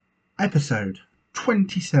episode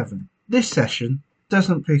 27. This session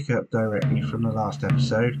doesn't pick up directly from the last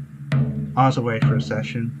episode. I was away for a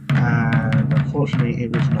session, and unfortunately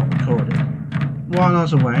it was not recorded. While I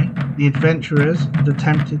was away, the adventurers had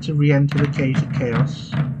attempted to re-enter the Caves of Chaos,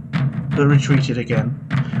 but retreated again.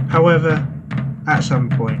 However, at some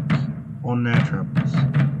point, on their travels,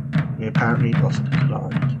 we apparently lost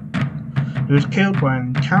Clyde, who was killed by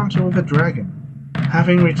an encounter with a dragon.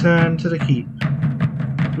 Having returned to the keep,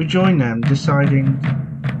 we join them deciding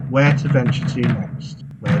where to venture to next.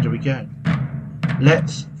 Where do we go?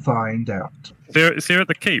 Let's find out. It's here at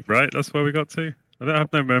the keep, right? That's where we got to? I don't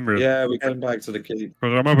have no memory of Yeah, we came back to the keep. I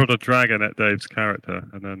remember the dragon at Dave's character,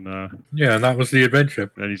 and then Yeah, that was the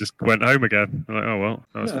adventure. then he just went home again. I'm like, oh well,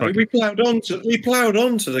 that was No, fucking... we ploughed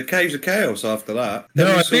onto the Caves of Chaos after that. No,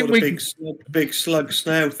 Then we I saw think the big slug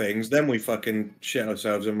snail things. Then we fucking shit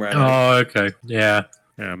ourselves and ran. Oh, okay. Yeah.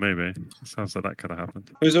 Yeah, maybe. It sounds like that could have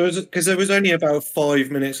happened. Because there was only about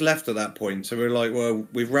 5 minutes left at that point, so we were like, well,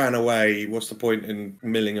 we've ran away. What's the point in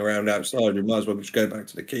milling around outside? We might as well just go back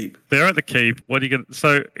to the keep. They're at the keep. What are you gonna?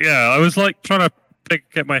 So yeah, I was like trying to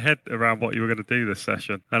get my head around what you were going to do this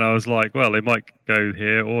session, and I was like, well, they might go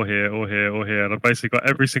here or here or here or here, and I've basically got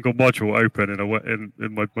every single module open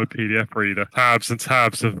in my PDF reader, tabs and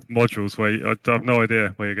tabs of modules where I have no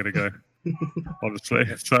idea where you're going to go. Honestly,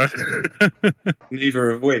 so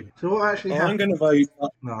Neither have we. So what actually I'm happened going to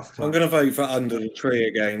vote. last I'm time? going to vote for Under the Tree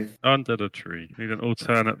again. Under the Tree. You need an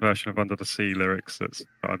alternate version of Under the Sea lyrics that's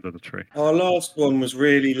Under the Tree. Our last one was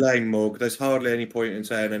really lame, Morg. There's hardly any point in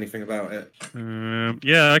saying anything about it.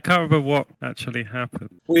 Yeah, I can't remember what actually happened.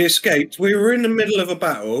 We escaped. We were in the middle of a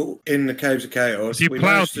battle in the Caves of Chaos. So you We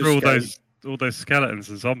ploughed managed to through escape. all those skeletons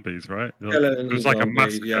and zombies, right? Skeletons It was and like a zombies,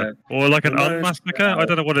 massacre, yeah. or like an We managed to unmassacre. get I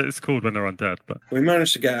don't know what it's called when they're undead, but We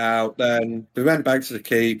managed to get out, then we went back to the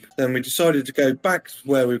keep, then we decided to go back to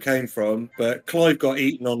where we came from, but Clive got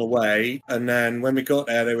eaten on the way, and then when we got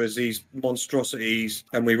there was these monstrosities,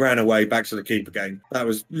 and we ran away back to the keep again. That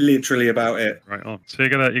was literally about it. right on. So you're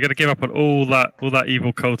gonna give up on all that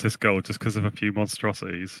evil cultist gold just because of a few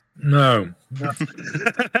monstrosities. No.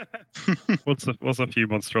 What's a few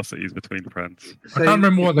monstrosities between friends? I can't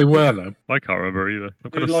remember what they were, though. I can't remember either.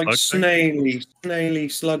 I've They got were a like slug thing. snaily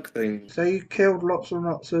slug things. So you killed lots and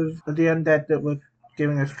lots of the undead that were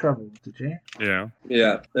giving us trouble, did you? Yeah.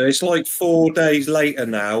 Yeah, it's like 4 days later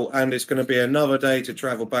now, and it's going to be another day to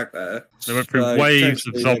travel back there. They went through So waves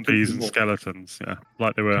of potentially zombies there and could be skeletons. Yeah,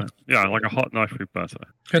 like they were. Yeah, like a hot knife through butter.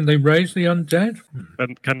 Can they raise the undead?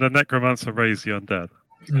 And can the necromancer raise the undead?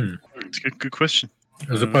 It's a good question.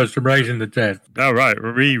 As opposed to raising the dead. Oh right,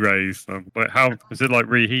 re-raise them. Like how is it like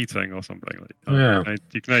reheating or something? Like, Yeah.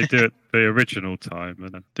 you can only do it the original time,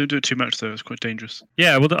 and then Don't do it too much though. It's quite dangerous.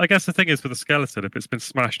 yeah. Well, I guess the thing is with the skeleton, if it's been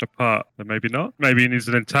smashed apart, then maybe not. Maybe it needs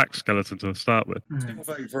an intact skeleton to start with. I'll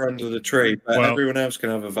vote for Under the Tree, but Well- everyone else can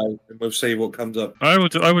have a vote, and we'll see what comes up. I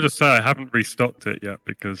would just say I haven't restocked it yet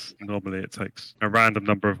because normally it takes a random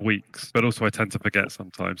number of weeks, but also I tend to forget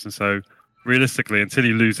sometimes, and so realistically, until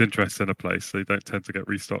you lose interest in a place, they don't tend to get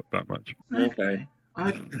restocked that much. Okay.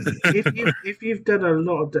 If you've done a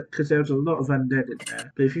lot of, because there was a lot of undead in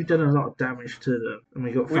there, but if you've done a lot of damage to them, and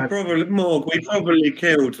we got We probably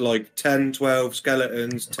killed like 10, 12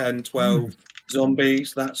 skeletons, 10, 12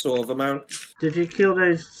 zombies, that sort of amount. did you kill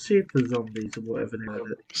those super zombies or whatever they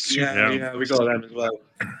were? Yeah, we got them as well.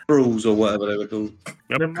 Rules or whatever they were called.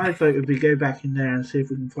 Yep. Then my vote would be go back in there and see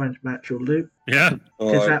if we can find some actual loot. Yeah,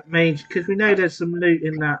 Because Alright. because we know there's some loot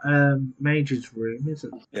in that mage's room,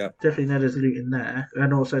 isn't there? Yeah. Definitely know there's loot in there.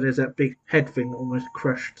 And also there's that big head thing that almost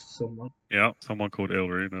crushed someone. yeah. Someone called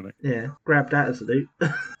Ilrune, I think. Yeah, grab that as loot.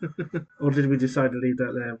 Or did we decide to leave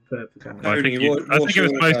that there on purpose? No. I think, Tony, I what's think it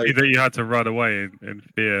was your mostly vote? that you had to run away in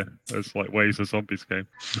fear as like waves of zombies came.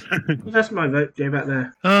 Well, that's my vote. Go back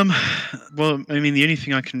there. Well, I mean, the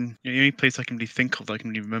only place I can really think of that I can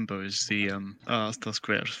really remember is the that's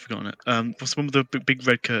great. I've just forgotten it. What's the one with the big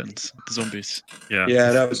red curtains? The zombies. Yeah.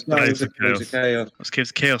 Yeah, that was Caves the of Caves of Chaos. That was Caves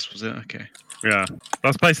of Chaos, was it? Okay. Yeah,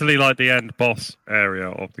 that's basically like the end boss area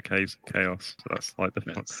of the Caves of Chaos. So that's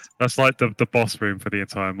like the boss room for the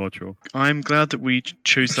entire module. I'm glad that we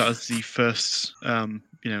chose that as the first,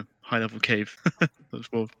 high level cave. That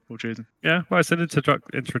was well chosen. Yeah, well, it's an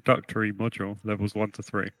introductory module, levels 1 to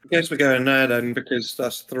 3. I guess we're going there then because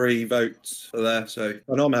that's 3 votes for there. So,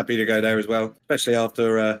 and I'm happy to go there as well, especially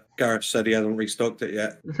after Gareth said he hasn't restocked it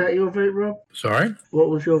yet. Is that your vote, Rob? Sorry? What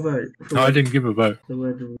was your vote? No, I didn't give a vote. So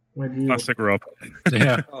where do you? Classic Rob.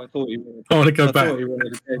 Yeah. Oh, I thought you wanted. I want to go I back. thought you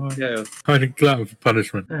wanted to go. Yeah. I want to glutton for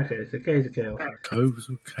punishment. Okay, so Caves of Chaos. Coves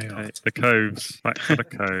of Chaos. Okay, the coves. Back to the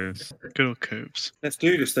coves. Good old coves. Let's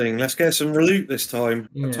do this thing. Let's get some loot this time. time.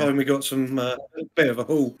 Yeah. The time we got some bit of a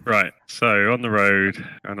haul. Right. So on the road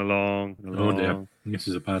and along, Oh dear, this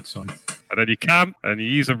is a bad sign. and then you camp and you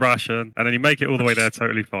use a ration, and then you make it all the way there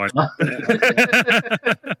totally fine.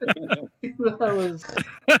 That was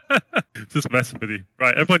Just messing with you.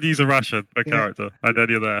 Right, everyone use a ration per Yeah. character, and then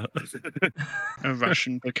you're there. A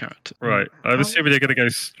ration per character. Right. I'm How- assuming you're going to go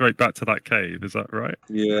straight back to that cave. Is that right?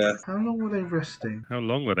 Yeah. how long were they resting? How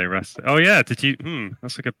long were they resting? Oh yeah. Did you?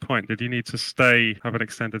 That's a good point. Did you need to have an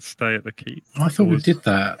extended stay at the keep? I thought we Was did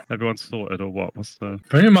that. Everyone sorted, or what? What's the?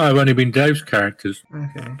 I think it might have only been Dave's characters.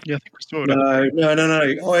 Okay. Yeah, I think we sorted it.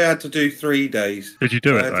 No. I had to do 3 days. Did you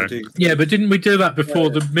do I it had though? to do- Yeah, but didn't we do that before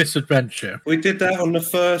the misadventure? We did that on the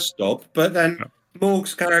first stop, but then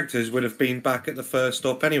Morg's characters would have been back at the first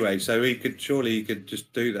stop anyway, so he could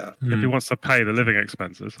just do that. If he Hmm, wants to pay the living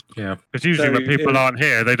expenses, yeah. because usually So, when people yeah. aren't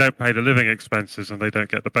here, they don't pay the living expenses and they don't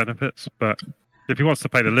get the benefits. But if he wants to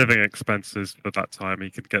pay the living expenses for that time, he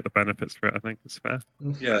could get the benefits for it. I think it's fair.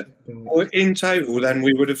 Yeah. Well, in total, then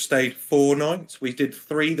we would have stayed 4 nights. We did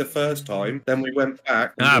 3 the first time, then we went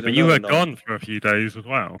back. and did But you were another night. gone for a few days as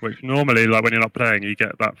well, which normally, like when you're not playing, you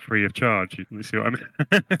get that free of charge. You see what I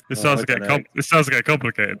mean? It starts to get dunno. it starts to get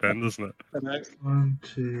complicated then, doesn't it? 1,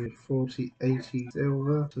 2, 40, 80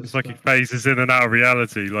 silver. It's like he phases in and out of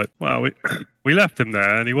reality. Like, well, we left him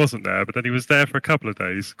there and he wasn't there, but then he was there for a couple of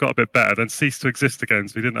days, got a bit better, then ceased to exist again,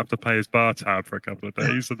 so he didn't have to pay his bar tab for a couple of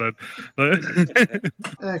days, and then.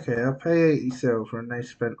 Okay, I'll pay 80 silver and they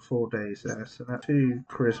spent 4 days there, so that's 2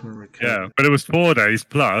 charisma recovery. Yeah, but it was 4 days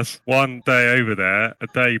plus 1 day over there, a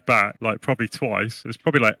day back, like probably twice. It was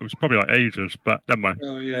probably like ages, but never mind.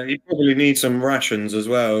 Oh yeah, you probably need some rations as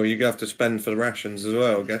well. You have to spend for the rations as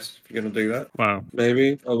well, I guess, if you're going to do that. Wow.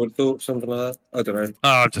 Maybe I would have thought something like that. I don't know.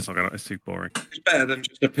 Oh, I'm just not gonna. It's too boring. It's better than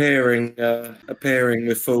just appearing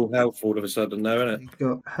with full health all of a sudden, though, isn't it? You've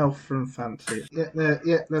got health from fancy.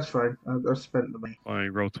 Yeah, that's fine. I've spent the money. I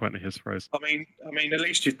roll 20 his phrase. I mean, at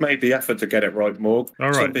least you've made the effort to get it right, Morg.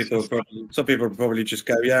 All Some right. people would probably just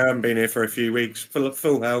go, yeah, I haven't been here for a few weeks,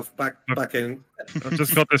 full health, back in. I've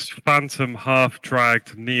just got this phantom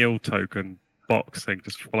half-dragged Neil token box thing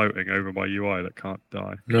just floating over my UI that can't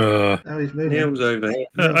die. No. Now he's moving. Neil's over here.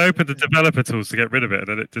 I opened the developer tools to get rid of it, and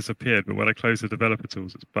then it disappeared. But when I close the developer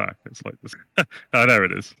tools, it's back. It's like this. Oh, there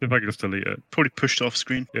it is. If I can just delete it. Probably pushed off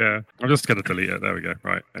screen. Yeah, I'm just gonna delete it. There we go.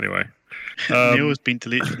 Right. Anyway, Neil has been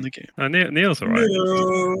deleted from the game. Neil's alright.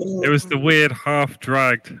 It was the weird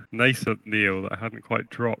half-dragged nascent Neil that hadn't quite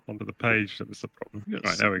dropped onto the page that was the problem.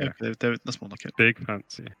 Right, there we go. Okay, that's more like it. Big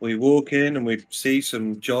fancy. We walk in and we see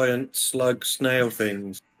some giant slug snail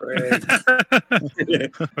things. Great.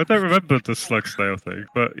 I don't remember the slug snail thing,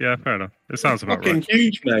 but yeah, fair enough. It sounds about Fucking right.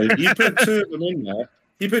 huge, mate. You put 2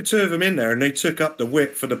 of them in there. And they took up the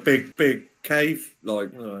width for the big cave.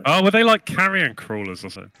 Like, Oh, were they like carrion crawlers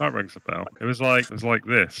or something? That rings a bell. It was like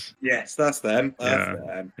this. yes, that's them. Yeah. That's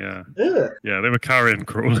them. Yeah. Ugh. Yeah, they were carrion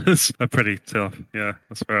crawlers. They're pretty tough. Yeah,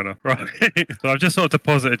 that's fair enough. Right. So I've just sort of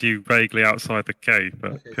deposited you vaguely outside the cave,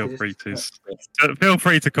 but Okay, feel so free this-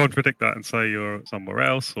 to contradict that and say you're somewhere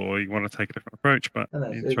else, or you want to take a different approach. But No, no,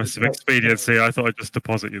 in the it interest of was- expediency, I thought I'd just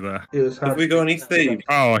deposit you there. It was Have hard we to- got any thieves?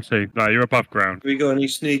 Oh, I see. No, you're above ground. Have we got any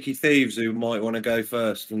sneaky thieves who might want to go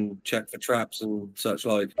first and check for traps and such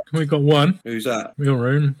like? We got one. Who's that?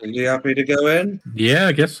 Milroon. Are you happy to go in? Yeah,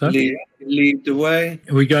 I guess so. Lead the way?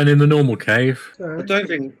 Are we going in the normal cave? I Sorry. don't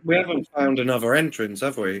think we haven't found another entrance,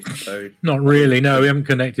 have we? So Not really. No, we haven't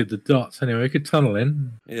connected the dots. Anyway, we could tunnel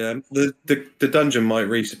in. yeah, the dungeon might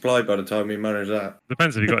resupply by the time we manage that.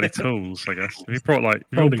 Depends if you got any tools, I guess. If you brought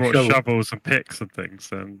Folding shovel. shovels and picks and things,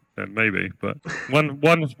 then maybe. But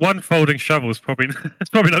one folding shovel is probably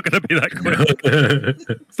it's probably not going to be that quick.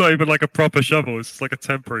 It's not even like a proper shovel. It's just like a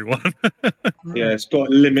temporary one. Yeah, it's got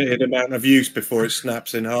a limited amount of use before it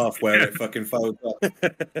snaps in half where it fucking folds up.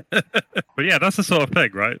 But yeah, that's the sort of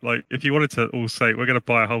thing, right? Like if you wanted to all say we're going to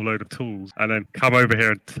buy a whole load of tools and then come over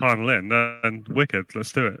here and tunnel in, then wicked,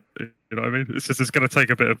 let's do it. You know what I mean? It's going to take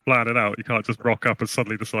a bit of planning out. You can't just rock up and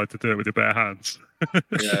suddenly decide to do it with your bare hands.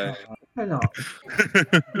 Yeah. Why not?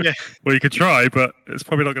 Well, you could try, but it's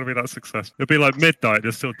probably not going to be that successful. It'll be like midnight,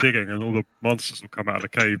 you're still digging, and all the monsters will come out of the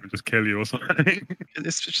cave and just kill you or something.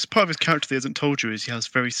 It's just part of his character that hasn't told you is he has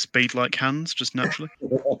very spade-like hands, just naturally.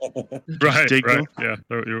 right, dig right, more.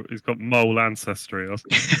 yeah. He's got mole ancestry. Or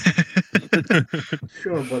something.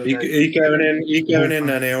 Sure, buddy. You going in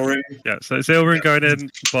then, Ilri? Yeah, so is Ilrin going in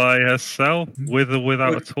by herself, with or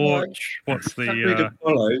without a torch? What's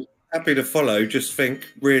the... Happy to follow. Just think,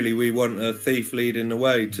 really, we want a thief leading the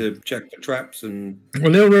way to check the traps and.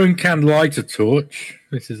 Well, Ilroon can light a torch.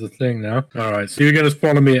 This is the thing now. All right, so you're going to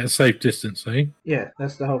follow me at a safe distance, eh? Yeah,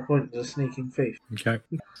 that's the whole point of the sneaking thief. Okay.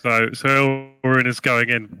 So Ilrin is going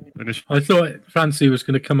in initially. I thought Fancy was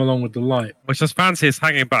going to come along with the light. Which is Fancy is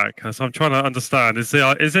hanging back. So I'm trying to understand. Is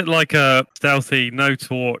it like a stealthy, no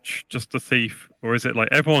torch, just the thief? Or is it like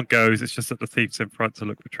everyone goes, it's just that the thief's in front to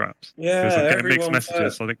look for traps? Yeah, Because I'm getting mixed everyone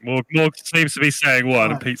messages. I think more seems to be saying one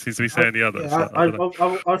and Pete seems to be saying the other. Yeah, So I don't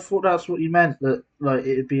know. I thought that's what you meant. That like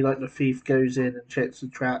it'd be like the thief goes in and checks the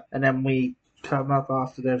trap, and then we come up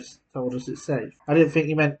after they've told us it's safe. I didn't think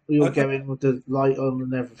you meant we were going with the light on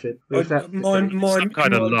and everything. Was that the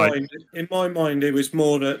case? In my mind, it was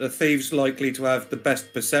more that the thief's likely to have the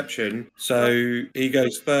best perception, so he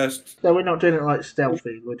goes first. So we're not doing it like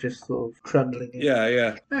stealthy. We're just sort of trundling in.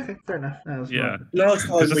 Yeah. Okay, fair enough. That was Yeah. fine. Last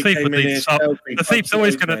time The we thief came would in need here, some- stealthy, The thief's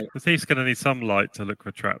always mate. gonna. The thief's gonna need some light to look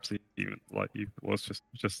for traps, even like you was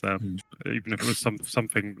just there. Even if it was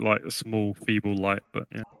something like a small, feeble light. But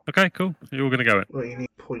yeah. Okay, cool. You're all gonna go in. Well, you need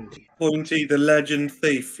pointy. Pointy, the legend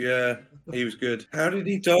thief. Yeah, he was good. How did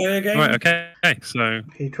he die again? Right. Okay. So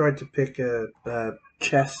He tried to pick a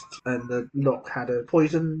chest, and the lock had a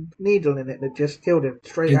poison needle in it that just killed him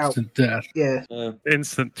straight out. Instant death. Yeah.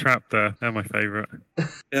 instant trap there. They're my favourite.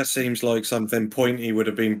 That seems like something Pointy would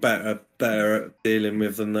have been better at dealing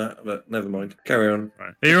with than that. But never mind. Carry on.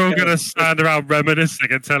 Right. Are you all gonna stand around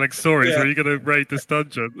reminiscing and telling stories? Yeah. Or are you gonna raid this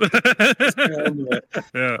dungeon?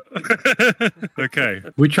 Yeah. Okay.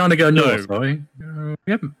 We're trying to go No. north, are we?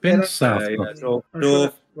 We haven't been that's- south. Yeah, much. north. I'm sure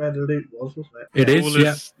North. that's where the loot was, wasn't it? It is, all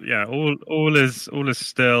yeah. is, yeah. All is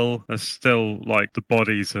still. There's still like the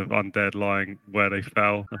bodies of undead lying where they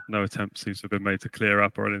fell. No attempt seems to have been made to clear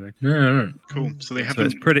up or anything. No. Cool. So they So haven't.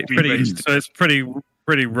 it's pretty. re-raised. So it's pretty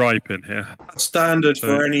ripe in here. Standard So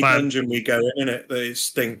for any plan- dungeon we go in, innit? That it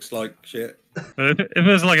stinks like shit. If it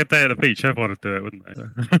was like a day at the beach, everyone would do it, wouldn't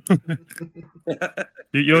they?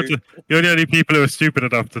 You're the only people who are stupid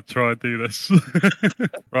enough to try and do this.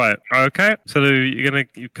 Right. Okay. So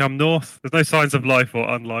you come north. There's no signs of life or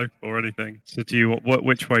unlife or anything. So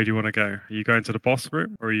which way do you want to go? Are you going to the boss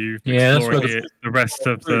room, or are you Yeah, that's exploring where the rest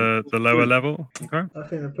of the lower level? Okay. I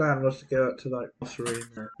think the plan was to go up to like boss room,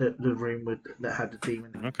 the room that had the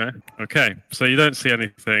demon. Okay. So you don't see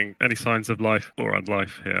any signs of life or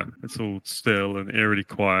unlife here. It's all still and eerily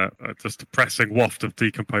quiet. Just a depressing waft of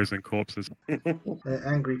decomposing corpses.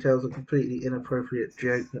 Angry tells a completely inappropriate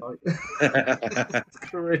joke that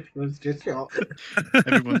Corinne was just shot.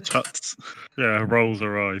 Everyone tuts. Yeah, rolls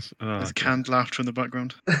her eyes. Oh, There's canned laughter in the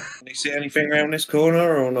background. Can you see anything around this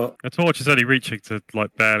corner or not? the torch is only reaching to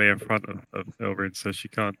like barely in front of Ilrin, so she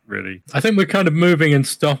can't really. I think we're kind of moving and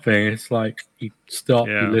stopping. It's like you stop,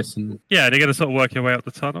 Yeah. you listen. Yeah, and you're gonna sort of work your way up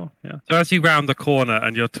the tunnel. Yeah. So as you round the corner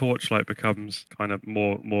and your torchlight becomes kind of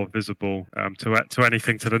more visible to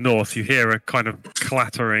anything to the north, you hear a kind of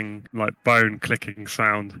clattering, like bone clicking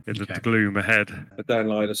sound in the Okay. gloom ahead. I don't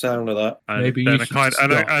like the sound of that. And Maybe then you a should kind stop.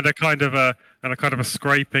 and a kind of a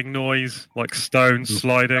scraping noise, like stones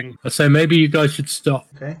sliding. I say maybe you guys should stop.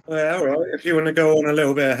 Okay. Well, all right. If you want to go on a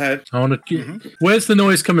little bit ahead. I want to. Where's the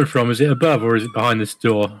noise coming from? Is it above or is it behind this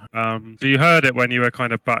door? So you heard it when you were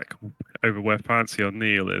kind of back over where Fancy or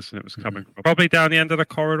Neil is, and it was coming from probably down the end of the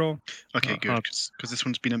corridor. Okay, Not good. hard. Because this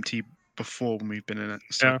one's been empty before when we've been in it.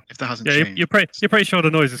 So Yeah. if that hasn't Yeah, changed. you're pretty sure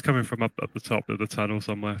the noise is coming from up the top of the tunnel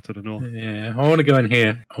somewhere to the north. Yeah, I want to go in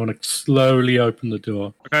here. I want to slowly open the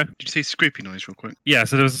door. Okay. Did you say scrapey noise real quick? Yeah,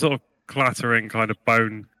 so there was a sort of clattering kind of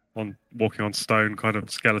bone on walking on stone kind of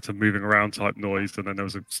skeleton moving around type noise, and then there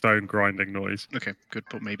was a stone grinding noise. Okay, good.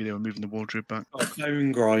 But maybe they were moving the wardrobe back. A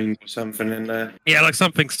bone grind or something in there. Yeah, like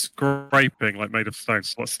something scraping, like made of stone.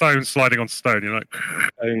 Stone sliding on stone. You're like,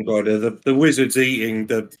 Bone grinder. The wizard's eating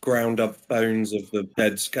the ground up bones of the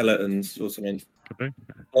dead skeletons or something. could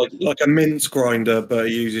be. Like a mince grinder, but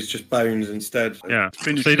he uses just bones instead. Yeah.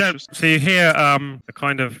 Finish So you this don't. just- So you hear a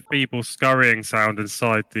kind of feeble scurrying sound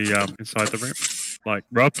inside the room, like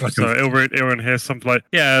Rob. Like So Ilrin hears something like,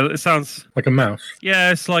 yeah, it sounds. Like a mouse.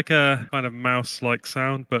 Yeah, it's like a kind of mouse-like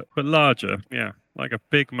sound, but larger. Yeah, like a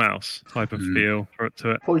big mouse type of feel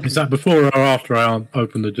to it. Is that before or after I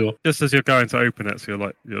open the door? Just as you're going to open it,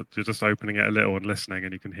 so you're just opening it a little and listening,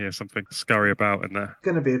 and you can hear something scurry about in there. It's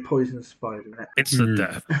going to be a poison spider, isn't it? Instant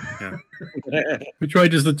death. Yeah. Which way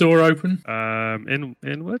does the door open?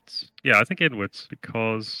 Inwards. Yeah, I think inwards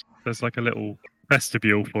because there's like a little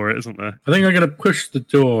vestibule for it, isn't there? I think I'm going to push the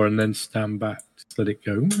door and then stand back. Just let it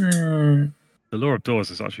go. The law of doors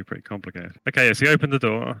is actually pretty complicated. Okay, yeah, so you open the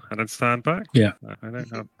door and then stand back. Yeah. I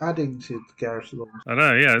don't know. Adding to Gareth's law. I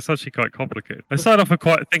know, yeah, it's actually quite complicated. I started off with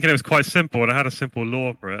thinking it was quite simple, and I had a simple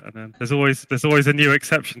law for it, and then there's always a new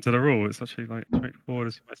exception to the rule. It's actually like straightforward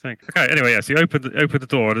as you might think. Okay, anyway, yeah, so you open the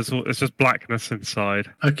door, and it's just blackness inside.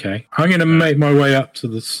 Okay. I'm going to make my way up to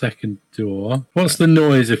the second door. What's the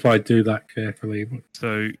noise if I do that carefully?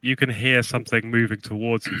 So you can hear something moving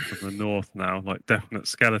towards you from the north now, like definite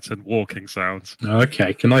skeleton walking sounds.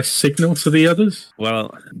 Okay. Can I signal to the others?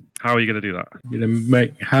 Well, how are you going to do that? I'm going to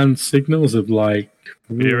make hand signals of like...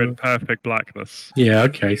 You're in perfect blackness. Yeah,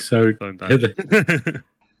 okay. So... Don't die.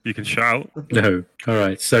 You can shout. No. All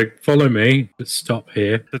right. So follow me. Let's stop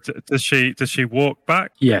here. Does she walk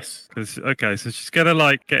back? Yes. Okay, so she's gonna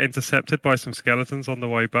like get intercepted by some skeletons on the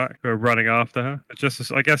way back who are running after her.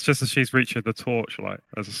 I guess just as she's reaching the torch, like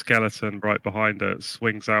there's a skeleton right behind her, it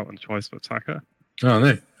swings out and tries to attack her. Oh,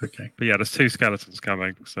 no. Okay. But yeah, there's 2 skeletons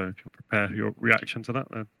coming, so if you'll prepare your reaction to that,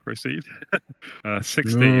 then proceed.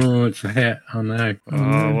 16. Oh, it's a hit. Oh, no.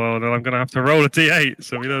 Oh, well, then I'm going to have to roll a d8,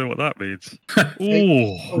 so we know what that means.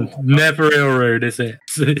 Ooh. Never Ilrune, is it?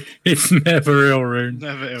 It's never Ilrune.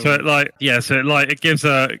 Never. So it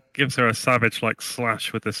gives her a savage like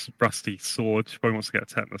slash with this rusty sword. She probably wants to get a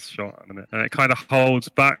tetanus shot in it, and it kind of holds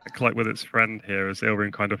back like with its friend here as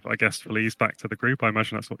Ilrune kind of, I guess, flees back to the group. I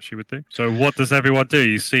imagine that's what she would do. So what does everyone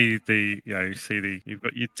do? You've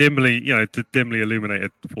got the dimly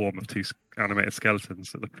illuminated form of 2 animated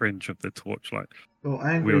skeletons at the fringe of the torchlight,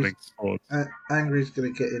 wielding swords. Angry's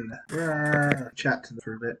going to get in there. Chat to them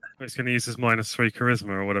for a bit. It's going to use his -3 charisma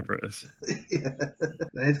or whatever it is. Yeah.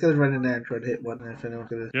 He's going to run in there and try to hit one if anyone's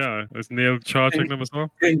going to... Yeah, is Neil charging them as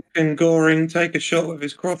well? Can Goring take a shot with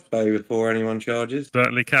his crossbow before anyone charges?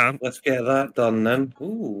 Certainly can. Let's get that done then. Ooh,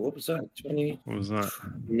 what was that? 20? What was that?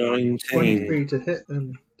 19. 23 to hit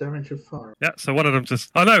and damage of 5. Yeah, so one of them just...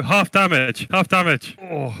 Oh no, half damage!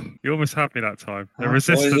 Oh, you almost had me that time. They're Why is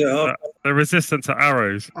resistant. They're resistant to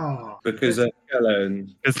arrows Oh. Because they're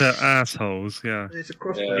skeletons. because they're assholes. Yeah, It's a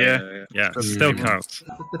crossbow. yeah, that still counts.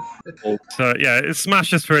 So yeah, it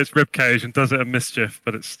smashes through its ribcage and does it a mischief,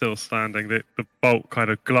 but it's still standing. The bolt kind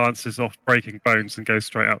of glances off, breaking bones, and goes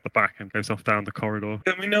straight out the back and goes off down the corridor.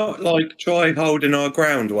 Can we not try holding our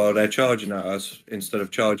ground while they're charging at us instead of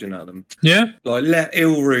charging at them? Yeah? Like let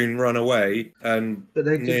Ilrune run away and But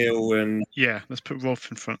they just... Neil and Yeah, let's put Rolf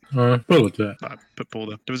in front. We'll do it. Put Paul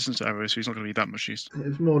there. There isn't arrows, so he's not going to be that much use. It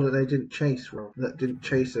was more that they didn't chase Rob. That didn't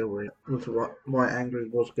chase Ilrune. Was why Angry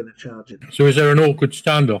was going to charge it. So is there an awkward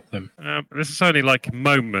standoff then? This is only like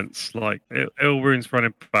moments. Like Ilrune's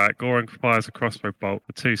running back, Goring fires a crossbow bolt.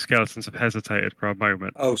 The 2 skeletons have hesitated for a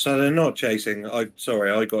moment. oh, so they're not chasing. I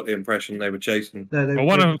got the impression they were chasing. No, they, Well,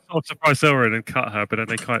 one of them sort of surprised Ilrune and cut her, but then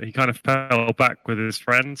he kind of fell back with his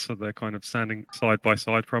friend, so they're kind of standing side by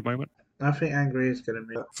side for a moment. I think Angry is going to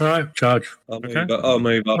move. All right, charge. I'll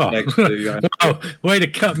move up Oh. next to Wow, way to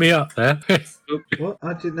cut me up there. What?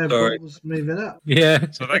 I didn't know Sorry. Paul was moving up. Yeah.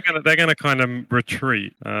 So they're gonna kind of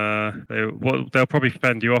retreat. They'll probably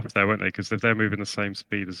fend you off there, won't they? Because if they're moving the same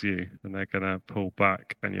speed as you, then they're gonna pull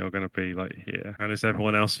back, and you're gonna be like here. And is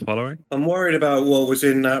everyone else following? I'm worried about what was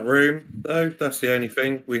in that room, though. That's the only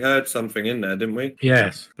thing. We heard something in there, didn't we?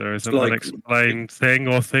 Yes. There is an Like- unexplained thing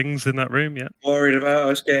or things in that room yet. Worried about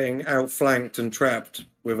us getting outflanked and trapped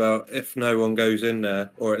if no one goes in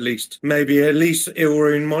there, or at least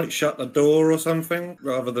Ilrune might shut the door or something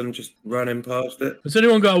rather than just running past it. Has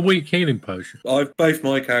anyone got a weak healing potion? Both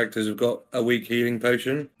my characters have got a weak healing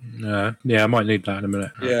potion. No. Yeah, I might need that in a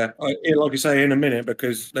minute. Yeah, like I say, in a minute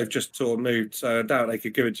because they've just sort of moved, so I doubt they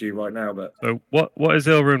could give it to you right now. But So what is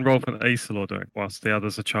Ilrune, Rolf, and Aesilor doing whilst the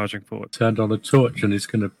others are charging forward? Turned on a torch and it's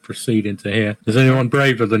going to proceed into here. Is anyone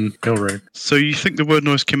braver than Ilrune? So you think the word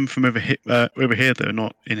noise came from over here, though,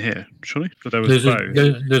 not in here, surely? But there was both.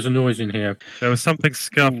 There's a noise in here. There was something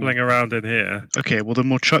scuffling around in here. Okay, well then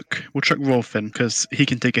we'll chuck Rolf in because he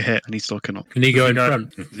can take a hit and he's still cannot. Can he go in Go-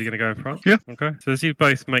 front? Is he going to go in front? Yeah. Okay. So as you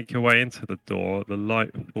both make your way into the door, the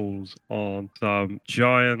light falls on some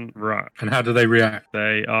giant rats. And how do they react?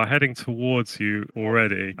 They are heading towards you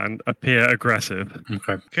already and appear aggressive.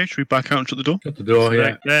 Okay. Okay, should we back out and shut the door? Shut the door, So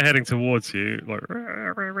yeah. they're heading towards you, like.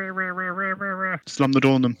 So Slam the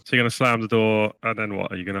door on them. you're going to slam the door, and then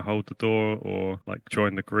what? Are you going to hold the door, or like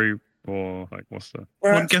join the group, or like what's the?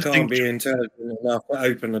 rats guessing- can't be intelligent enough to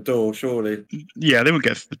open the door, surely. Yeah, they won't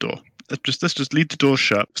get through the door. let's just leave the door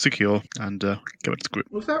shut, secure, and go back to the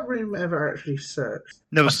group. Was that room ever actually searched?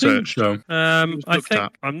 Never I think searched. so. was I looked think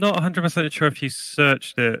at. I'm not 100% sure if you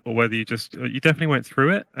searched it or whether you definitely went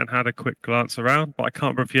through it and had a quick glance around, but I can't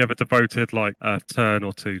remember if you ever devoted like a turn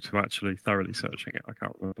or two to actually thoroughly searching it. I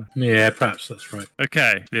can't remember. Yeah, perhaps that's right.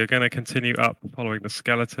 Okay, you're going to continue up following the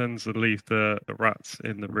skeletons and leave the rats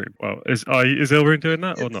in the room. Well, is Ilrune doing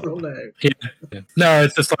that or not? No. Yeah. No,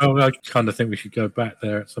 it's just like I kind of think we should go back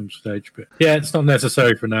there at some stage, but yeah, it's not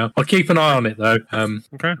necessary for now. I'll keep an eye on it though,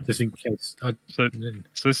 Okay, just in case. I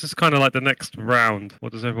so this is kind of like the next round.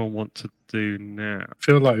 What does everyone want to do now?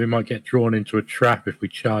 feel like we might get drawn into a trap if we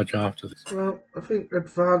charge after this. Well, I think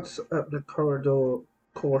advance up the corridor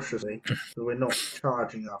cautiously, so we're not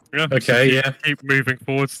charging up. Yeah. Okay, yeah, Keep moving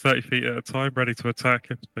forwards 30 feet at a time, ready to attack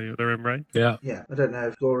if they're in range. yeah. Yeah, I don't know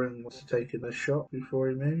if Goring wants to take a shot before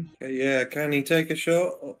he moves. Yeah, can he take a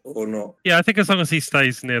shot or not? Yeah, I think as long as he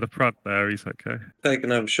stays near the front there, he's okay. Take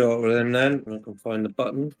another shot with him then. I can find the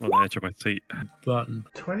button. On the edge of my seat. Button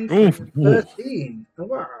 23 Oof. 13. Oh,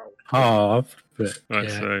 wow. half, but Right,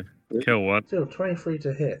 yeah. so kill one. Still 23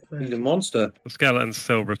 to hit. He's a monster. The skeleton's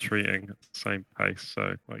still retreating at the same pace,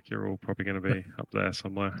 so like you're all probably going to be up there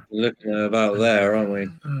somewhere. Looking about there, aren't we?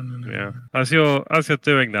 Yeah. As you're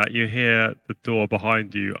doing that, you hear the door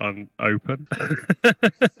behind you unopen.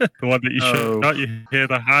 The one that you Oh. shut. You hear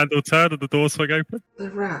the handle turn and the door swing open. The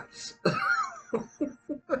rats.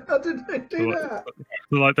 How did they do that?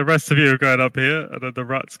 So, like the rest of you are going up here, and then the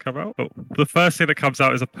rats come out. But the first thing that comes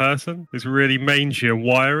out is a person who's really mangy and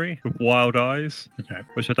wiry with wild eyes, Okay.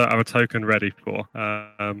 which I don't have a token ready for.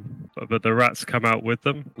 But the rats come out with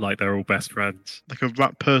them, like they're all best friends, Like a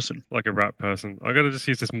rat person. like a rat person. I'm gonna just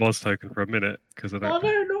use this Moz token for a minute because I Oh don't.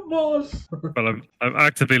 no, not Moz! But I'm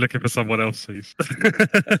actively looking for someone else who's.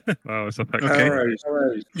 Oh, it's effective. Okay. Arrows.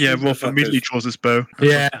 Yeah, Rolf Fuckers. immediately draws his bow.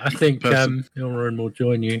 Yeah, I think Person. Ilmarin will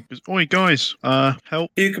join you. Goes, oi, guys,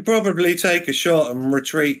 help. You could probably take a shot and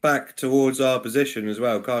retreat back towards our position as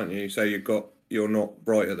well, can't you? So you're not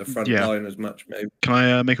right at the front Yeah. line as much, maybe. Can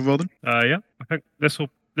I make a roll then? Yeah, I think this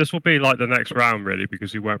will be like the next round really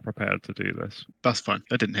because you weren't prepared to do this. That's fine.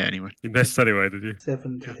 I didn't hit anyway. You missed anyway, did you?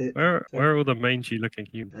 7 to hit. Where are all the mangy looking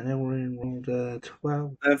humans? And Elrin rolled a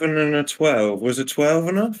 12. 11 and a 12. Was a 12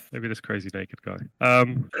 enough? Maybe this crazy naked guy.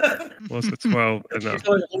 Was the 12 enough? He's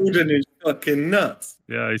like holding his fucking nuts.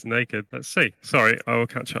 Yeah, he's naked. Let's see. Sorry, I will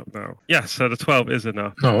catch up now. Yeah, so the 12 is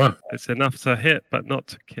enough. Oh wow. It's enough to hit, but not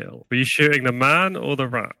to kill. Were you shooting the man or the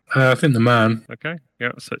rat? I think the man. Okay.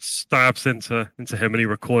 Yeah, so it stabs into him and he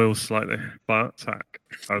recoils slightly. But attack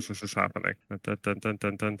as this is happening. Dun, dun, dun,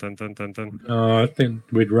 dun, dun, dun, dun, dun, dun. I think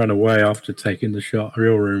we'd run away after taking the shot.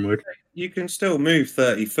 Ilmarin would. You can still move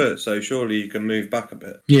 30 foot, so surely you can move back a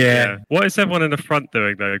bit. Yeah. What is everyone in the front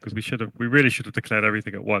doing though? Because we really should have declared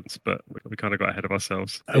everything at once, but we kind of got ahead of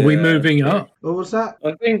ourselves. Are we Yeah. moving up? What was that?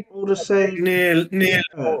 I think All the same. near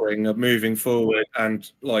Goring of moving forward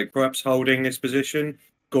and like perhaps holding this position.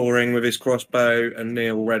 Goring with his crossbow and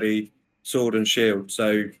Neil ready, sword and shield.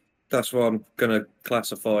 So that's what I'm going to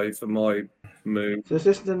classify for my move. So is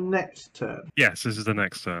this the next turn? Yes, this is the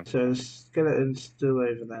next turn. So the skeleton's still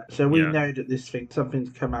over there. So we Yeah. know that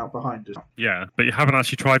something's come out behind us. Yeah, but you haven't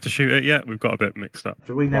actually tried to shoot it yet. We've got a bit mixed up.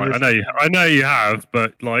 So we know Right, there's, I know you have,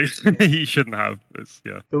 but like you shouldn't have.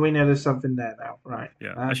 but we know there's something there now. Right.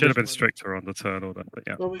 Yeah. I'm I should have just been wondering- stricter on the turn order, but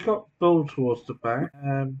yeah. Well, we got Bull towards the back.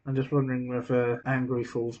 I'm just wondering whether Angry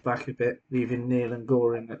falls back a bit, leaving Neil and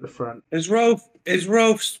Goring at the front. Is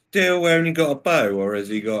Rolf still only got a bow or has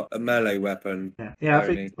he got a melee weapon? Yeah, I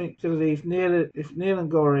Only. think to leave Neil. If Neil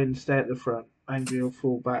and Goring stay at the front, Angry will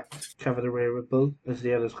fall back, cover the rear of Bull as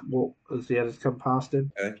the others come past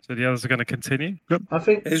him. So the others are going to continue. I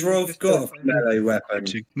think. Has Rolf got a melee weapon?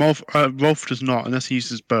 Rolf does not, unless he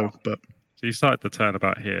uses bow, but So you started the turn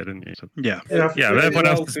about here, didn't you? So, yeah. Yeah, I think, yeah, but everyone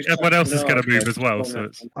else is going to No, move as well. okay. So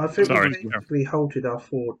it's I think Sorry. we basically halted our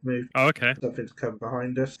forward move. oh, okay. Something's come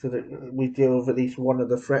behind us, so that we deal with at least one of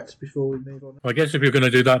the threats before we move on. I guess if you're going to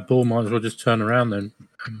do that, Bull might as well just turn around then.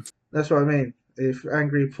 That's what I mean. If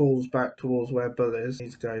Angry pulls back towards where Bull is,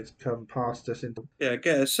 these guys come past us into. Yeah,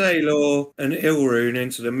 get a Sailor and Ilrune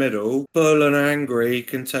into the middle. Bull and Angry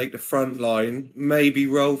can take the front line. Maybe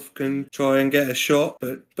Rolf can try and get a shot,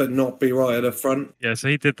 but not be right at the front. Yeah, so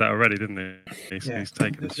he did that already, didn't he? He's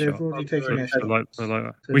taken his They've shot. already taken their So shot. like So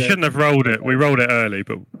we they're- shouldn't have rolled it. We rolled it early,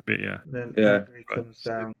 but yeah. Then Yeah. Angry comes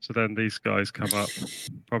down. So then these guys come up.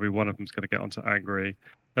 Probably one of them's going to get onto Angry.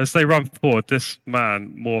 As they run forward, this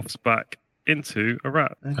man morphs back into a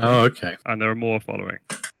rat, Oh, okay. and there are more following.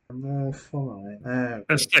 More following.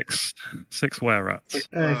 There's six were rats.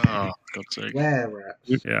 Oh, God's sake. Where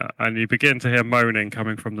rats? Yeah, and you begin to hear moaning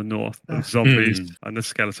coming from the north of zombies, and the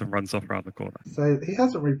skeleton runs off around the corner. So he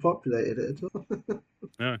hasn't repopulated it at all.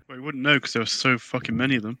 Yeah, Well, you wouldn't know because there were so fucking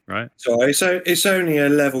many of them. right. So it's only a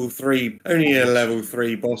level 3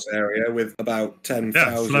 boss area with about 10,000.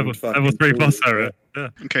 Yeah, it's level fucking 3 boss tools. area. Yeah,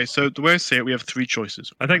 Okay, so the way I see it, we have 3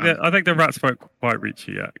 choices. I think the rats won't quite reach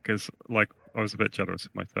you yet because like I was a bit generous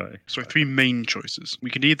with my 30. So 3 main choices. We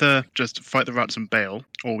could either just fight the rats and bail,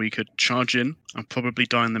 or we could charge in and probably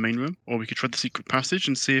die in the main room, or we could try the secret passage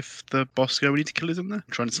and see if the boss guy we need to kill is in there,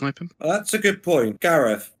 trying to snipe him. That's a good point,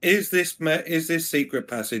 Gareth. Is this secret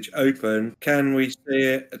passage open? Can we see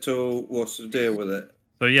it at all? What's the deal with it?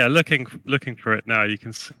 So yeah, looking for it now, you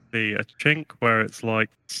can see a chink where it's like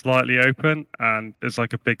slightly open, and there's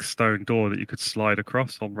like a big stone door that you could slide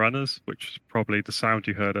across on runners, which is probably the sound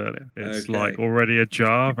you heard earlier. It's Okay. like already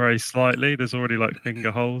ajar very slightly. There's already like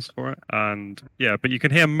finger holes for it, and yeah, but you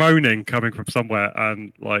can hear moaning coming from somewhere,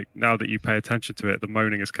 and like now that you pay attention to it, the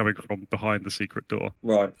moaning is coming from behind the secret door.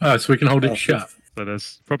 Right. Oh, so we can hold Oh, it shut. So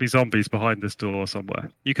there's probably zombies behind this door somewhere.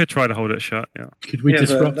 You could try to hold it shut. Yeah. Could we Yeah, but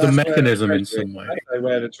disrupt the that's where mechanism in treasure some is. way? That's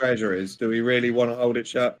where the treasure is. Do we really want to hold it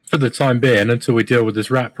shut? For the time being, until we deal with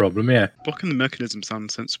this rat problem, yeah. Blocking the mechanism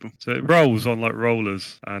sounds sensible. So it rolls on like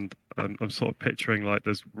rollers, and I'm sort of picturing like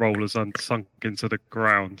there's rollers sunk into the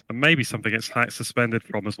ground, and maybe something it's suspended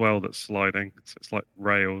from as well that's sliding. So it's like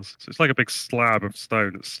rails. So it's like a big slab of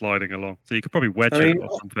stone that's sliding along. So you could probably wedge it or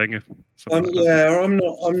something. If something like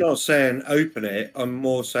that. I'm not saying open it. I'm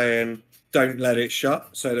more saying don't let it shut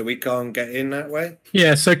so that we can't get in that way.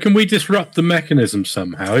 Yeah, so can we disrupt the mechanism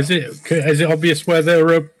somehow? Is it obvious where there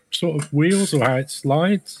are sort of wheels or how it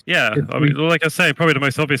slides? Yeah, If I mean, like I say, probably the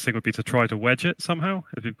most obvious thing would be to try to wedge it somehow.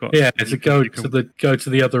 If you've got Yeah, to go you can- to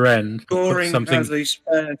the other end. put Goring something. has a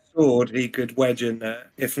spare sword he could wedge in there.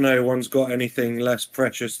 If no one's got anything less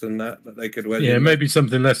precious than that they could wedge Yeah, in. maybe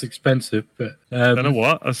something less expensive, but I don't know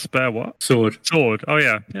what a spare what sword. sword. Oh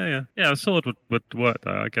yeah. A sword would work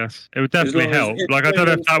there, I guess. It would As definitely long as help. it's Like I don't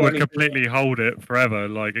know if that would anything- completely hold it forever,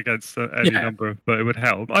 like against any Yeah. number of, but it would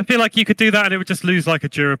help. I feel like you could do that, and it would just lose like a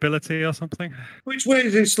durability or something. Which way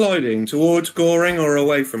is it sliding? Towards Goring or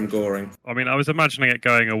away from Goring? I mean, I was imagining it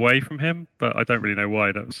going away from him, but I don't really know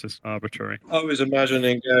why. That was just arbitrary. I was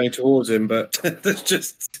imagining going towards him, but that's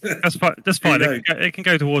just. That's fine. That's fine. Who It can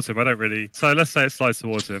go towards him. I don't really. So let's say it slides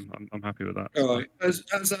towards him. I'm happy with that. All right. Does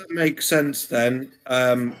that make sense then?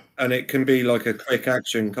 And it can be like a quick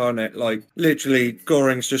action, can't it? Like literally,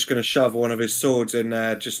 Goring's just going to shove one of his swords in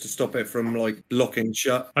there just to stop it from like locking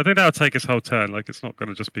shut. I think that'll take his whole turn. Like it's not going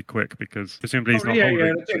to just be quick because presumably he's not yeah,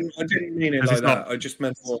 holding. I didn't mean it 'Cause like he's not- that.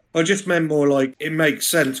 I just meant more like it makes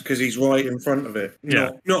sense because he's right in front of it.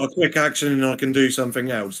 Yeah. Not a quick action and I can do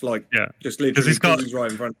something else. Like Yeah. just literally he's got- because he's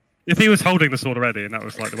right in front. If he was holding the sword already and that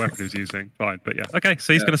was like the weapon he was using, fine. But yeah, okay.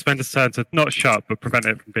 So he's Yeah. going to spend his turn to not shut but prevent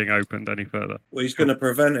it from being opened any further. Well, he's going to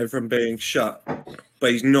prevent it from being shut,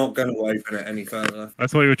 but he's not going to open it any further. I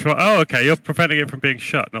thought you were trying. Oh, okay. You're preventing it from being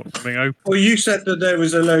shut, not from being open. Well, you said that there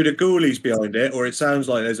was a load of ghoulies behind it, or it sounds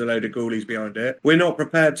like there's a load of ghoulies behind it. We're not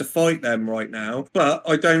prepared to fight them right now, but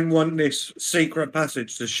I don't want this secret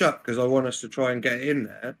passage to shut because I want us to try and get in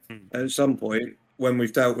there at some point when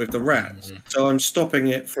we've dealt with the rats. So I'm stopping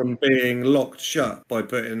it from being locked shut by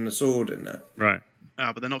putting the sword in there. Right.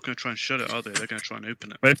 But they're not going to try and shut it, are they? They're going to try and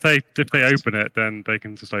open it. But if they open it, then they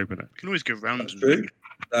can just open it. You can always go round That's and true.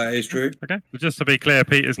 That is true. Okay. But just to be clear,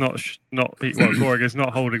 Pete is not Goring is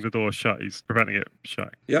not holding the door shut. He's preventing it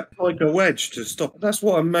shutting. Yep, like a wedge to stop. That's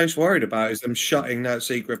what I'm most worried about is them shutting that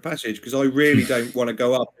secret passage because I really don't want to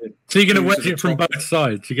go up it. So you're going to Into wedge the it from top. both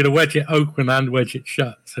sides. You're going to wedge it open and wedge it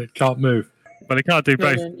shut, so it can't move. But he can't do No,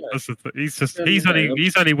 both. no, no. That's the he's No,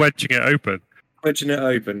 only wedging it open. Wedging it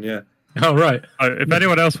open, yeah. Oh, right. If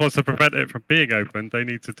anyone else wants to prevent it from being opened, they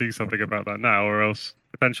need to do something about that now, or else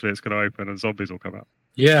eventually it's going to open and zombies will come out.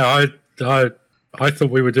 Yeah, I thought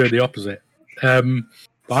we were doing the opposite.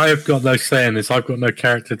 I have got no say in this. I've got no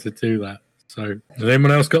character to do that. So, has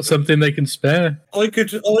anyone else got something they can spare? I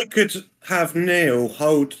could have Neil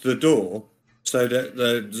hold the door so that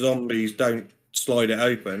the zombies don't slide it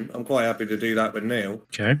open. I'm quite happy to do that with Neil.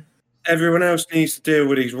 Okay. Everyone else needs to deal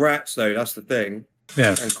with these rats though, that's the thing.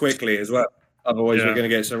 Yeah. And quickly as well. Otherwise Yeah. we're gonna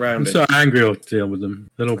get I'm surrounded. so angry I'll deal with them.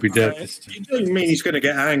 They'll all be dead. You don't mean he's gonna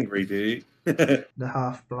get angry, do you? The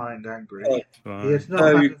half-blind angry. Oh. Fine. He has not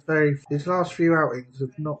So- had a very. His last few outings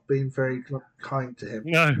have not been very kind to him.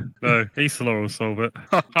 No, Isola will solve it.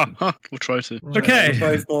 we'll try to. Right. Okay.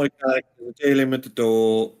 Both my characters We're dealing with the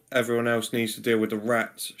door. Everyone else needs to deal with the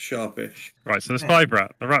rats, sharpish. Right, so there's 5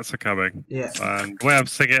 rats. The rats are coming. Yeah. And the way I'm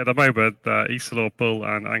seeing it at the moment, Isilor, Bull,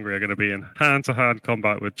 and Angry are going to be in hand-to-hand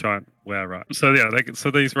combat with giant were-rats. So yeah,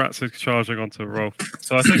 so these rats are charging onto Rolf.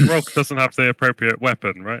 So I think Rolf doesn't have the appropriate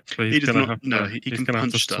weapon, right? So He he's does going to not. have to. No, he he's can going to have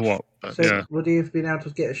punch to stuff. swap. But So Yeah. would he have been able to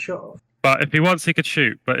get a shot off? But if he wants, he could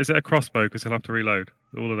shoot. But is it a crossbow? Because he'll have to reload.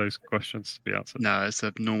 All of those questions to be answered. no, it's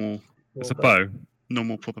a normal It's a bow.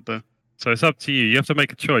 proper bow. So it's up to you. You have to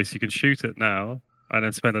make a choice. You can shoot it now and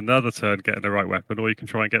then spend another turn getting the right weapon, or you can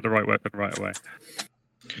try and get the right weapon right away.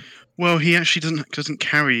 Well, he actually doesn't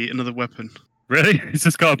carry another weapon. Really? He's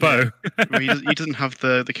just got a bow. Well, he doesn't have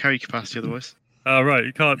the carry capacity otherwise. Oh, right.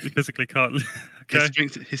 You can't. You physically can't. Okay.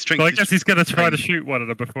 His strength. So I is guess he's going to try to insane. shoot one of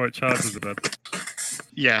them before it charges him. Then.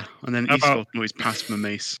 Yeah, and then How he's about- got always pass from a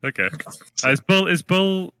mace. Okay. Is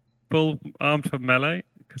Bull armed for melee?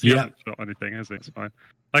 Because he Yeah. hasn't shot anything, has he? It's fine.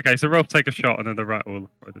 Okay, so Rolf take a shot, and then the rat will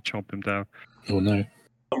either chomp him down. Oh no.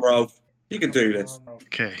 Come on, Rolf. You can do this.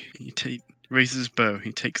 Okay, he raises his bow.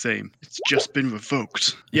 He takes aim. It's just been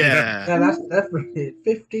revoked. Yeah. Yeah, Yeah. that's brilliant.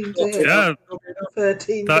 15 to hit. Yeah,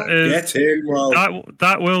 13 that is Get in, Rolf.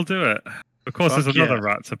 that will do it. Of course, Fuck there's another yeah.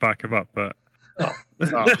 rat to back him up, but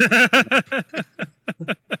Oh.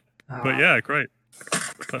 but yeah, great.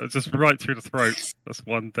 Just right through the throat. That's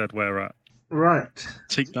one dead were rat. Right.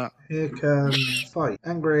 Take that. Here comes fight.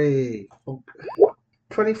 Angry.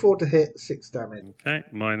 24 to hit, 6 damage. Okay,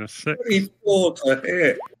 -6. 24 to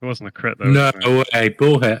hit. It wasn't a crit though. No was it? way.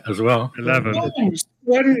 Bull hit as well. 11. Oh,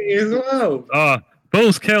 20 as well. Ah,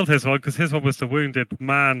 Bull's killed his one because his one was the wounded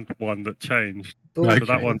man one that changed. Bull, So Okay.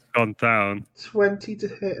 that one's gone down. 20 to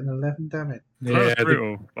hit and 11 damage. That Yeah, was the,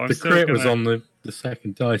 brutal. But I'm the still crit was gonna- on the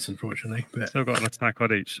second dice, unfortunately. But Still got an attack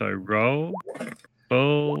on each. So roll.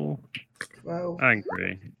 Bull. 12,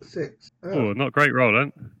 Angry. 6. Oh, not great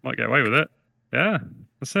rolling. Might get away with it. Yeah,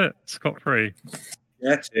 that's it. Scot free.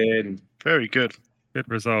 Get in. Very good. Good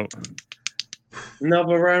result.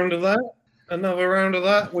 Another round of that. Another round of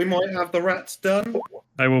that. We might have the rats done.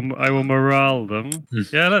 I will morale them. Hmm.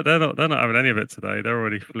 Yeah, look, they're not having any of it today. They're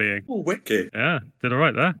already fleeing. Oh, wicked. Yeah, did all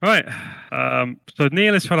right there. Right. So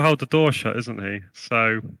Neil is trying to hold the door shut, isn't he?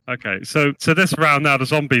 So okay. So this round now the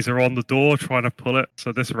zombies are on the door trying to pull it.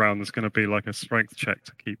 So this round there's going to be like a strength check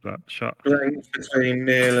to keep that shut. Strength between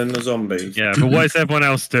Neil and the zombies. Yeah, but what is everyone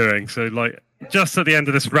else doing? So like just at the end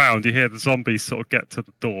of this round, you hear the zombies sort of get to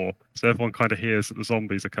the door. So everyone kind of hears that the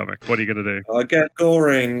zombies are coming. What are you going to do? I get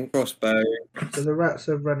Goring crossbow. So the rats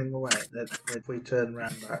are running away if we turn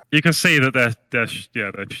round back. You can see that they're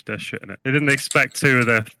shitting it. They didn't expect two of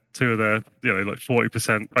their like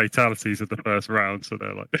 40% fatalities in the first round, so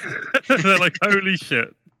they're like they're like holy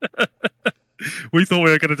shit. We thought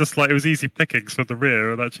we were gonna just it was easy pickings from the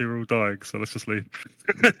rear, and actually we're all dying. So let's just leave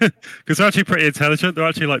because they're actually pretty intelligent. They're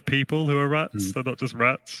actually like people who are rats. They're not just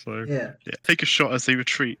rats. So Yeah. Yeah. Take a shot as they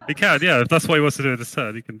retreat. he can, yeah. If that's what he wants to do in this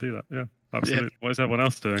turn, he can do that. Yeah, absolutely. What is everyone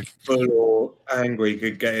else doing? Bull or Angry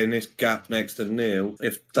could get in this gap next to Neil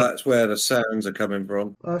if that's where the sounds are coming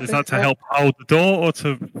from. I Is think that to help hold the door or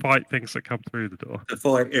to fight things that come through the door? To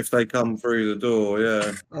fight if they come through the door,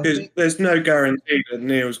 yeah. I Because think- there's no guarantee that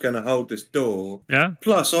Neil's going to hold this door. Yeah.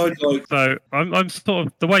 Plus, I'd like. So I'm sort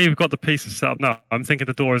of the way you've got the pieces set up now. I'm thinking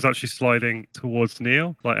the door is actually sliding towards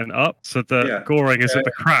Neil, like and up. So the Yeah. Goring is Yeah. at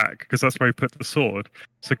the crack because that's where he put the sword.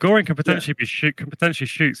 So Goring can potentially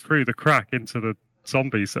shoot through the crack into the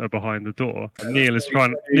zombies that are behind the door. And Neil's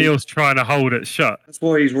trying to hold it shut. That's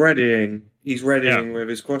why he's readying. He's readying with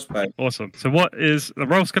his crossbow. Awesome. So what is the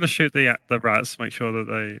Rolf's going to shoot the rats, make sure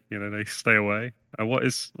that they stay away. And what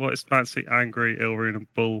is Fancy, Angry, Ilrune,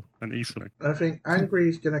 and Bull and Eastling? I think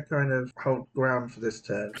Angry's going to kind of hold ground for this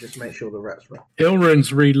turn, just make sure the rats run.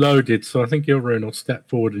 Ilrune's reloaded, so I think Ilrune will step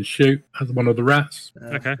forward and shoot at one of the rats.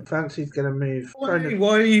 Okay. Fancy's going to move kind of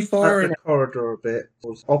Why are you up firing? the corridor a bit,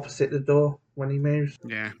 towards opposite the door when he moves.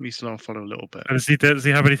 Yeah, Misla will follow a little bit. And does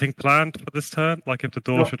he have anything planned for this turn? Like if the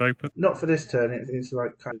door No. should open? Not for this turn. It's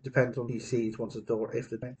like kind of depends on who sees once the door if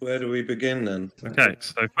the. Where do we begin then? Okay,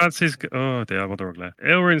 so Fancy's. Oh dear, I'm on the wrong layer.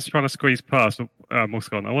 Ilrune's trying to squeeze past. Morg's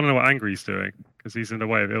gone. I want to know what Angry's doing because he's in the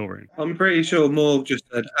way of Ilrune. I'm pretty sure Morg just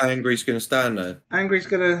said Angry's going to stand there. Angry's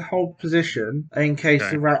going to hold position in case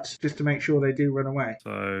Okay. the rats, just to make sure they do run away.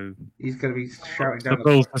 So He's going to be shouting the down.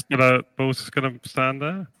 the Bull's just gonna stand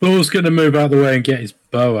there. Bull's going to move out of the way and get his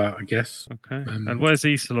bow out, I guess. Okay. Um, And where's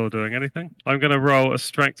Isilor doing anything? I'm going to roll a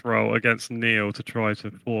strength roll against Neil to try to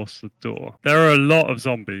force the door. There are a lot of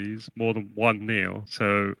zombies, more than one Neil,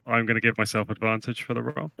 so I'm going to give myself advantage for the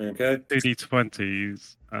roll. Okay.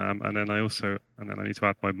 2d20s, and then I need to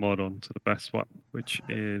add my mod on to the best one, which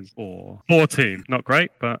is 14. Not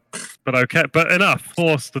great, but but okay, but enough.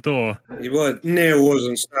 Force the door. Neil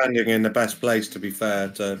wasn't standing in the best place, to be fair,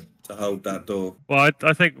 to hold that door. Well,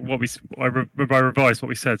 I think I revised what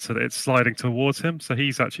we said so that it's sliding towards him, so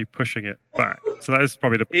he's actually pushing it back. So that is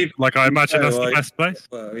probably I imagine that's the best place.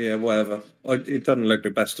 Well, yeah, whatever. It doesn't look the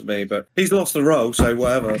best to me, but he's lost the roll, so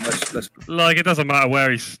whatever. Let's... Like, it doesn't matter where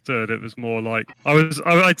he stood. It was more like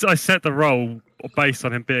I set the roll based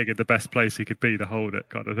on him being in the best place he could be to hold it,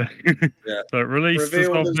 kind of thing. Yeah. So release the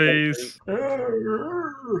Reveal the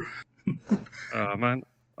zombies. Oh man,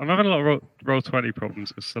 I'm having a lot of roll 20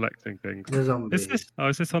 problems with selecting things. The zombies.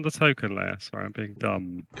 Is this on the token layer? Sorry, I'm being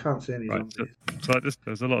dumb. Can't see any Right, zombies.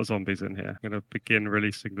 there's a lot of zombies in here. I'm going to begin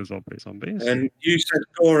releasing the zombies. And you said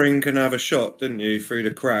Goring can have a shot, didn't you, through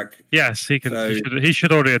the crack? Yes, he can. So- He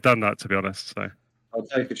should already have done that, to be honest. So I'll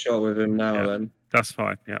take a shot with him now, Yeah. then. that's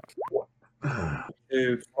fine. Yeah.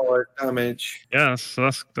 2, 5 damage. Yeah. So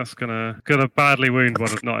that's gonna badly wound one,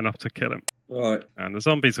 not enough to kill him. Right. And the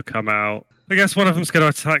zombies will come out. I guess one of them's going to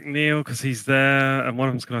attack Neil because he's there, and one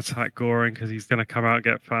of them's going to attack Goring because he's going to come out and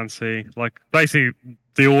get fancy. Like, basically,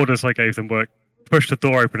 the orders I gave them were push the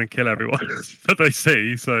door open and kill everyone that they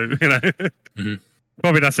see. So, Mhm.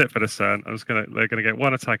 Probably that's it for this turn. They're gonna get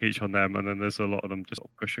one attack each on them, and then there's a lot of them just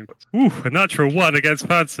pushing. Ooh, a natural 1 against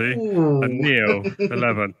Fancy. Ooh. And Neil,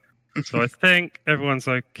 11. So I think everyone's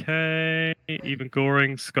okay. Even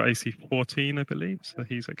Goring's got AC 14, I believe, so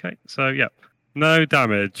he's okay. So yeah, no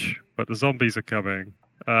damage, but the zombies are coming.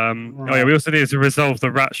 Oh yeah, we also needed to resolve the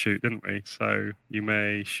rat shoot, didn't we? So you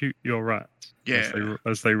may shoot your rat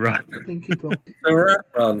as they run. I think he got The rat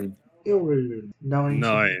run. Ilrune. 9.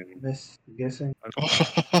 Miss, I'm guessing.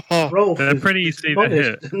 Oh, Rolf They're is pretty easy to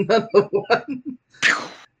hit. astonished. Another one.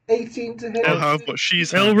 18 to hit. I'll have what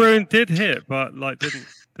she's Ilrune did hit, but like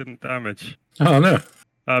didn't damage. Oh no.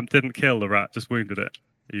 Didn't kill the rat, just wounded it.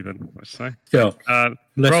 Even I should say. Yeah.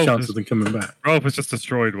 Less Rolf chance is- of them coming back. Rolf has just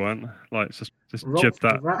destroyed one. Like just Rolf, jibbed the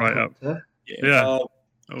that rat right up. hunter. Yeah,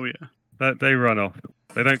 Oh yeah. they run off.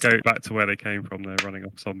 They don't go back to where they came from. They're running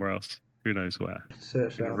off somewhere else. Who knows where?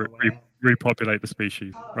 Search that Re- other way. repopulate the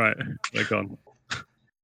species. Right, they're gone.